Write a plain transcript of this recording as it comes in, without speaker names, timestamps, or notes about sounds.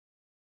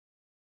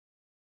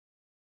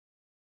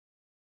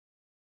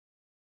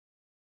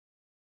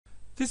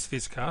This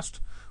PhysCast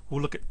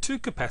will look at two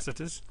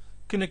capacitors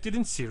connected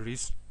in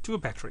series to a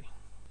battery.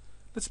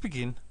 Let's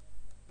begin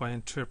by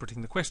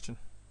interpreting the question.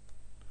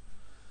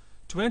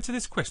 To answer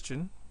this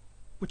question,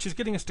 which is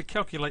getting us to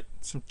calculate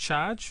some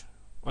charge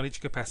on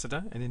each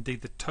capacitor, and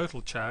indeed the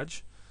total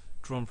charge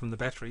drawn from the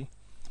battery,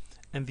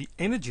 and the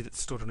energy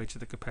that's stored on each of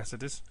the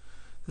capacitors,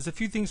 there's a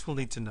few things we'll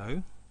need to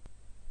know.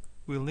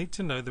 We'll need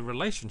to know the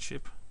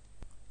relationship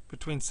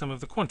between some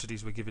of the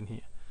quantities we're given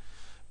here,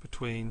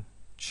 between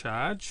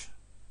charge,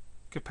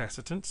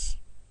 capacitance,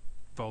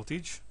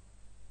 voltage,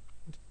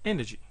 and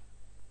energy.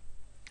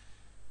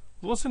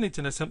 We'll also need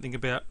to know something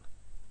about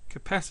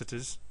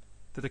capacitors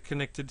that are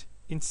connected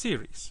in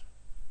series,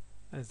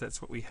 as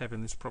that's what we have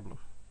in this problem.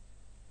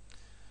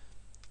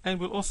 And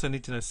we'll also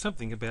need to know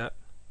something about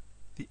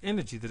the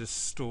energy that is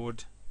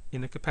stored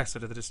in a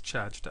capacitor that is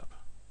charged up.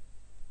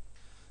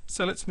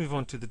 So let's move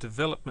on to the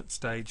development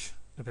stage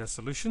of our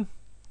solution,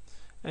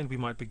 and we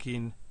might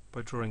begin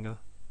by drawing a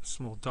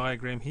small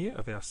diagram here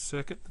of our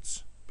circuit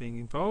that's being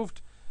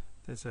involved.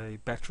 There's a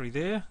battery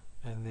there,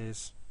 and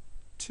there's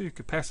two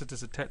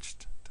capacitors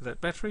attached to that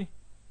battery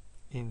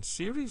in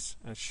series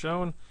as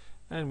shown,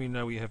 and we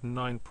know we have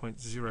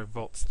 9.0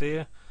 volts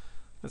there.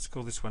 Let's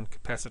call this one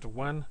capacitor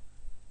 1.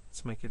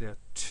 Let's make it our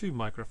 2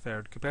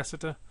 microfarad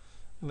capacitor,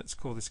 and let's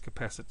call this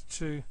capacitor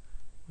 2,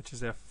 which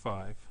is our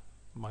 5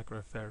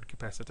 microfarad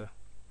capacitor.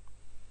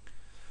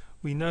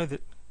 We know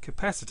that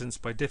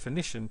capacitance by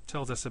definition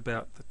tells us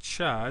about the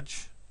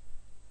charge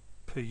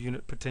per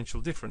unit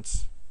potential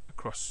difference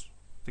across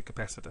the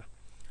capacitor.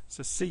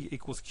 So C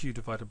equals Q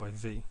divided by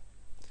V.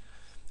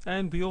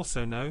 And we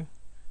also know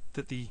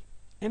that the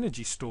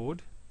energy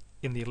stored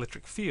in the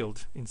electric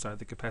field inside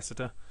the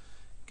capacitor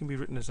can be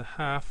written as a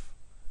half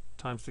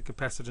times the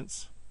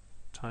capacitance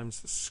times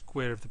the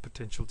square of the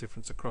potential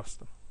difference across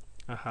them,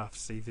 a half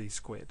CV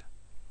squared.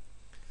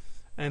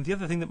 And the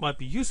other thing that might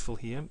be useful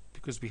here,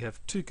 because we have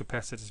two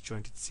capacitors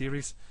joined in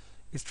series,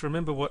 is to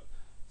remember what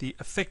the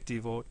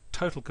effective or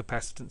total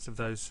capacitance of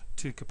those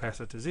two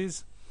capacitors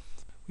is.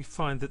 We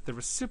find that the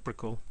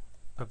reciprocal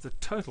of the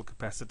total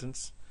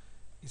capacitance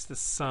is the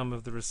sum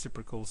of the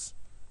reciprocals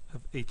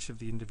of each of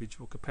the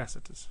individual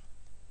capacitors.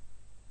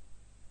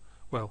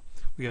 Well,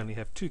 we only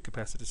have two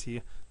capacitors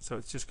here, so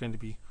it's just going to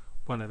be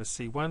 1 over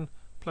C1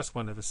 plus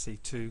 1 over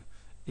C2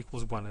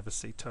 equals 1 over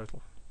C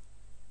total.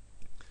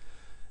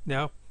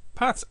 Now,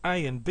 parts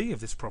A and B of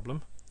this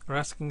problem are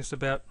asking us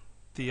about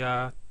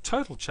the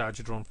total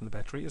charge drawn from the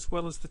battery as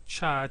well as the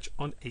charge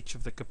on each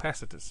of the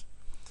capacitors.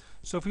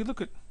 So if we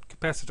look at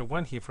capacitor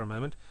 1 here for a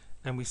moment,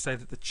 and we say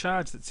that the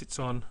charge that sits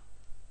on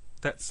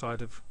that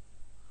side of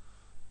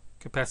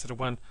capacitor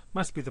 1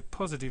 must be the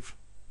positive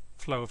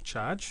flow of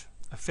charge,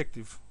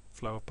 effective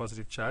flow of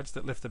positive charge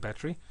that left the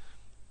battery,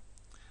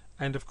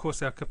 and of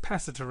course our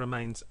capacitor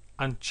remains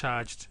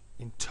uncharged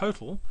in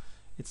total.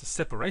 It's a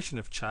separation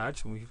of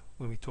charge when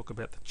we talk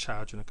about the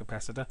charge on a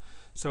capacitor.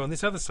 So on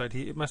this other side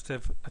here it must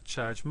have a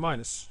charge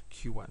minus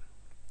Q1.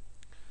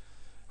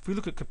 If we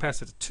look at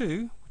capacitor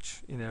 2,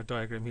 which in our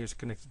diagram here is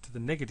connected to the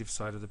negative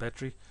side of the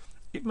battery,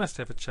 it must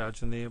have a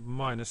charge in there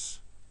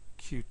minus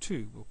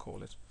Q2, we'll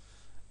call it,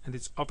 and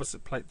its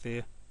opposite plate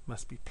there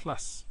must be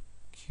plus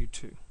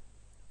Q2.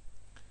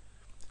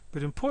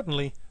 But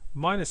importantly,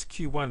 minus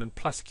Q1 and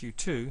plus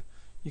Q2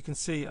 you can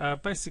see are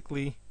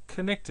basically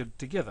connected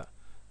together.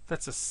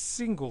 That's a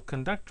single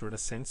conductor in a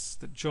sense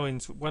that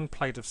joins one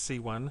plate of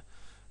C1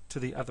 to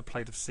the other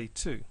plate of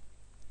C2.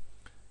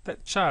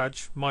 That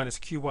charge minus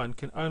Q1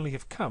 can only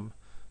have come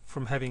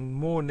from having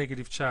more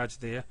negative charge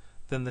there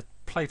than the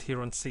plate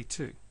here on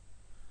C2.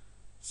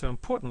 So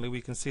importantly,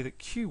 we can see that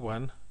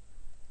Q1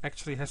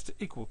 actually has to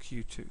equal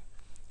Q2,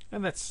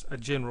 and that's a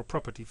general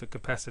property for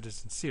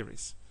capacitors in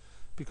series,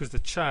 because the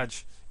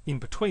charge in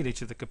between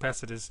each of the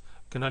capacitors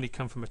can only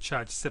come from a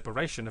charge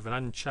separation of an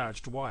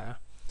uncharged wire.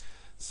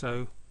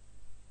 So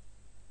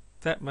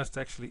that must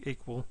actually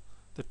equal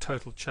the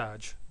total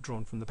charge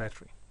drawn from the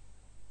battery.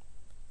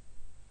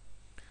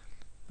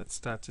 Let's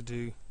start to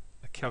do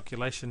a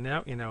calculation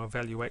now in our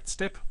evaluate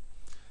step.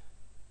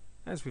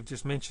 As we've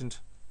just mentioned,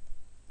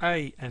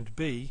 A and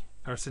B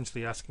are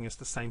essentially asking us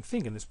the same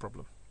thing in this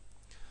problem.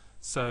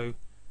 So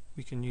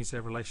we can use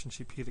our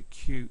relationship here that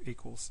Q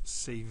equals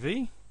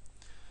CV.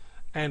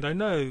 And I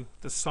know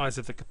the size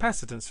of the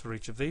capacitance for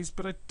each of these,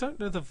 but I don't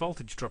know the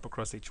voltage drop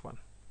across each one.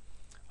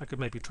 I could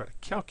maybe try to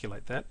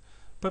calculate that,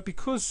 but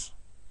because,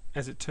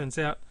 as it turns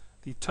out,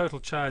 the total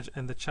charge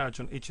and the charge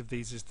on each of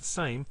these is the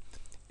same,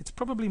 it's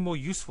probably more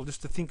useful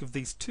just to think of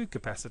these two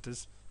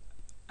capacitors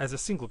as a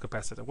single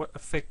capacitor. What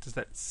effect does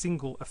that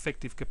single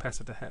effective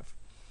capacitor have?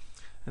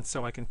 And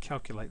so I can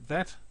calculate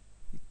that.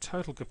 The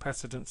total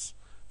capacitance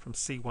from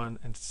C1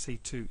 and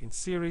C2 in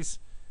series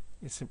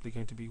is simply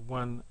going to be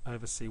 1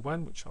 over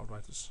C1, which I'll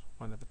write as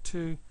 1 over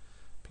 2,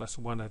 plus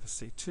 1 over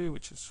C2,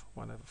 which is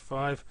 1 over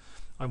 5.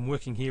 I'm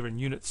working here in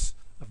units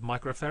of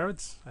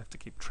microfarads. I have to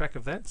keep track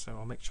of that, so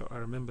I'll make sure I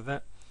remember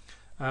that.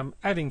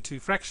 Adding two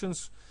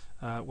fractions,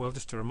 well,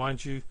 just to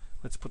remind you,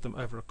 let's put them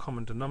over a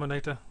common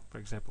denominator. For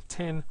example,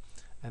 10,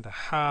 and a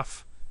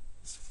half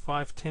is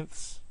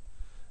 5/10,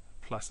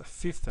 plus a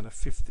fifth, and a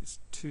fifth is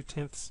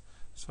 2/10,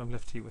 so I'm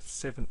left here with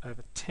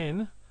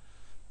 7/10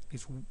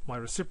 is my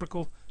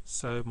reciprocal,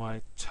 so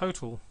my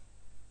total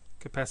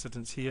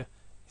capacitance here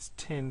is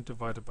 10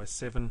 divided by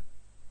 7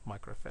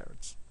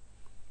 microfarads.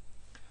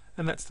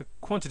 And that's the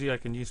quantity I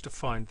can use to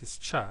find this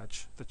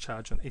charge, the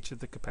charge on each of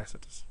the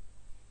capacitors.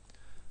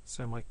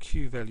 So my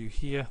Q value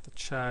here, the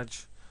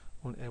charge,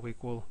 will now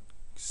equal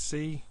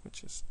C,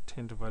 which is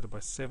 10 divided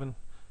by 7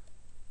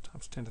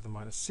 times 10 to the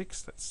minus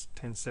 6, that's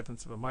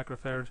 10/7 of a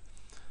microfarad,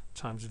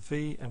 times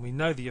V, and we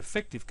know the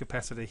effective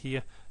capacitor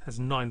here has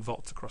 9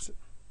 volts across it.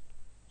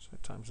 So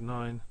times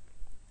 9,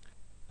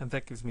 and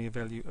that gives me a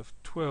value of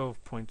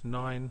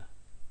 12.9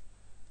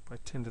 by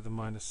 10 to the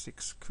minus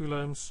 6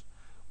 coulombs,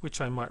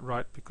 which I might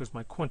write, because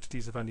my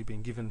quantities have only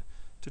been given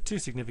to 2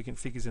 significant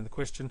figures in the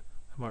question,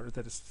 I might write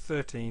that as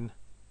 13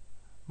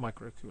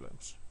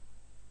 microcoulombs.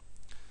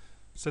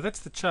 So that's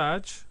the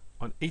charge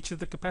on each of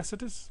the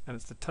capacitors, and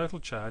it's the total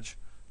charge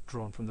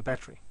drawn from the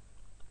battery.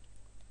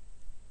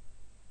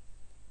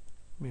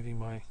 Moving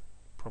my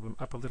problem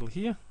up a little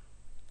here.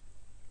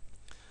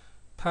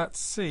 Part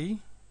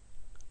C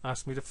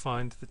asked me to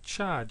find the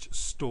charge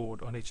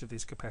stored on each of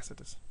these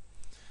capacitors.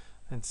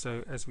 And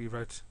so, as we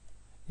wrote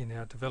in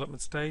our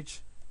development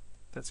stage,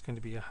 that's going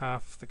to be a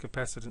half the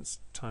capacitance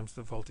times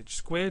the voltage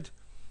squared.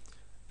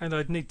 And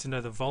I'd need to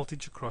know the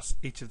voltage across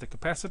each of the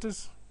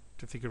capacitors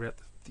to figure out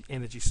the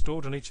energy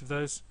stored on each of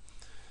those.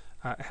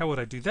 How would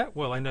I do that?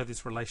 Well, I know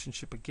this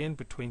relationship again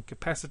between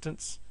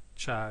capacitance,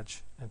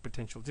 charge, and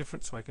potential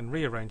difference, so I can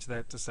rearrange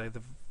that to say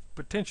the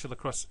potential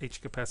across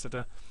each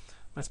capacitor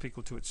must be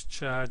equal to its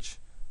charge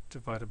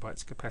divided by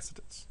its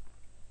capacitance.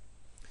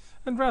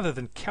 And rather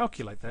than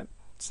calculate that,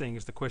 seeing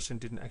as the question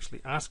didn't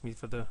actually ask me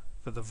for the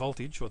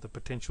voltage or the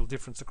potential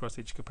difference across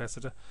each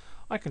capacitor,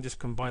 I can just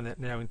combine that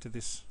now into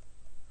this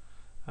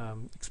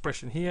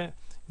expression here.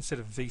 Instead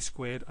of V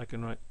squared, I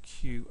can write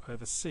Q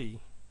over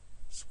C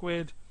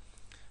squared,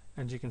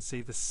 and you can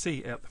see the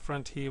C out the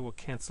front here will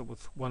cancel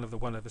with one of the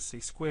 1 over C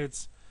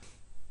squareds,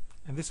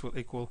 and this will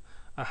equal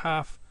a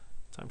half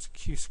times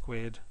Q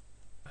squared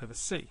over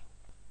C.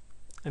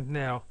 And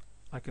now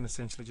I can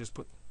essentially just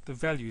put the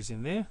values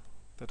in there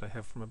that I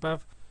have from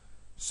above.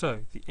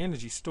 So the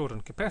energy stored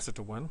on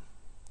capacitor 1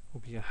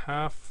 will be a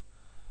half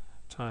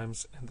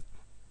times, and the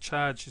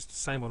charge is the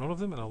same on all of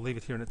them, and I'll leave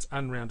it here in its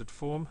unrounded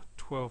form,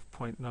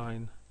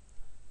 12.9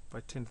 by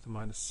 10 to the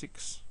minus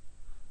 6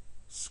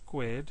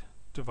 squared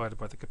divided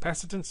by the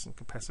capacitance, and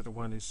capacitor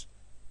 1 is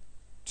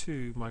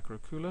 2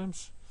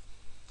 microcoulombs.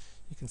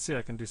 You can see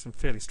I can do some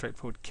fairly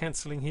straightforward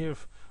cancelling here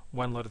of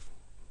one lot of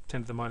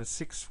 10 to the minus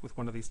 6 with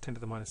one of these 10 to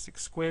the minus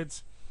 6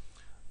 squareds.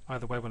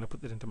 Either way, when I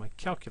put that into my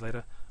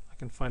calculator, I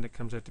can find it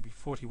comes out to be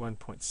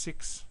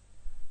 41.6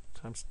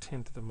 times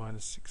 10 to the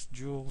minus 6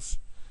 joules,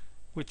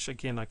 which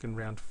again I can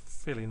round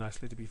fairly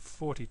nicely to be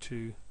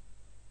 42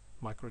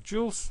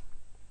 microjoules.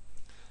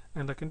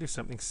 And I can do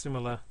something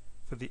similar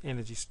for the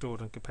energy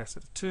stored on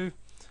capacitor 2.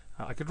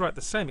 I could write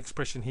the same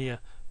expression here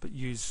but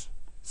use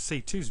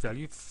C2's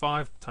value,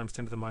 5 times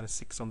 10 to the minus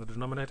 6 on the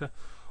denominator,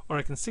 or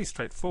I can see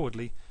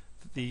straightforwardly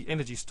that the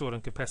energy stored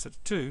on capacitor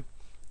 2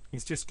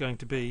 is just going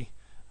to be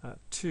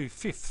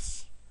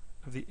 2/5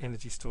 of the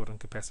energy stored on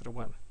capacitor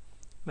 1.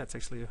 That's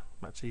actually a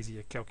much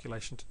easier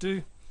calculation to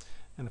do,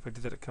 and if I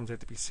do that, it comes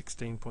out to be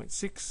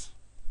 16.6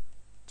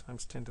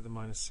 times 10 to the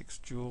minus 6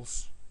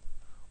 joules,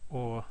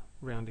 or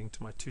rounding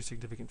to my 2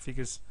 significant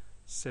figures,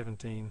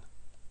 17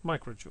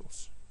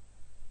 microjoules.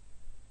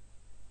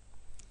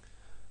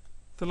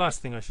 The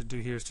last thing I should do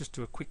here is just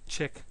do a quick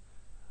check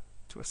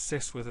to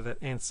assess whether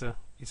that answer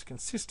is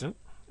consistent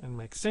and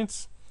makes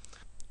sense.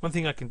 One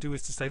thing I can do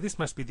is to say this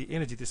must be the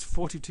energy, this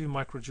 42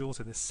 microjoules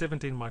and this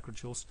 17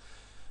 microjoules.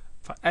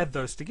 If I add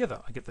those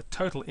together, I get the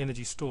total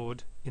energy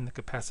stored in the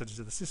capacitors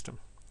of the system.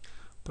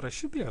 But I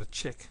should be able to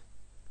check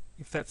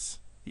if that's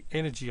the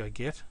energy I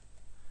get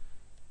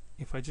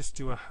if I just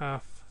do a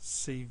half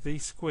CV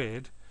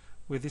squared,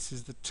 where this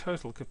is the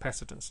total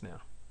capacitance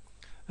now.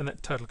 And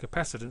that total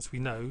capacitance, we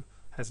know,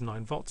 has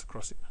 9 volts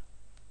across it.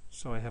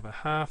 So I have a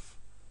half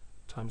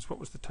times, what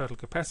was the total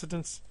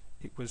capacitance?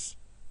 It was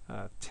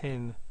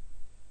 10/7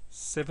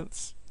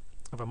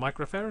 of a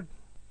microfarad,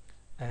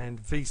 and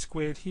V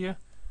squared here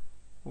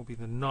will be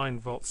the 9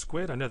 volts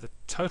squared. I know the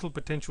total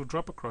potential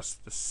drop across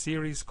the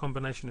series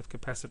combination of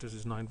capacitors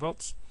is 9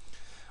 volts.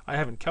 I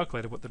haven't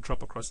calculated what the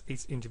drop across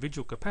each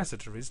individual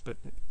capacitor is, but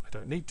I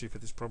don't need to for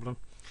this problem.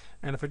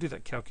 And if I do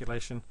that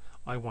calculation,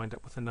 I wind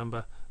up with a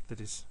number that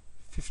is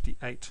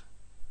 58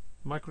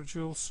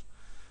 microjoules,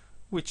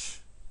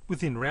 which,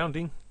 within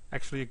rounding,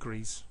 actually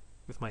agrees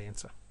with my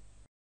answer.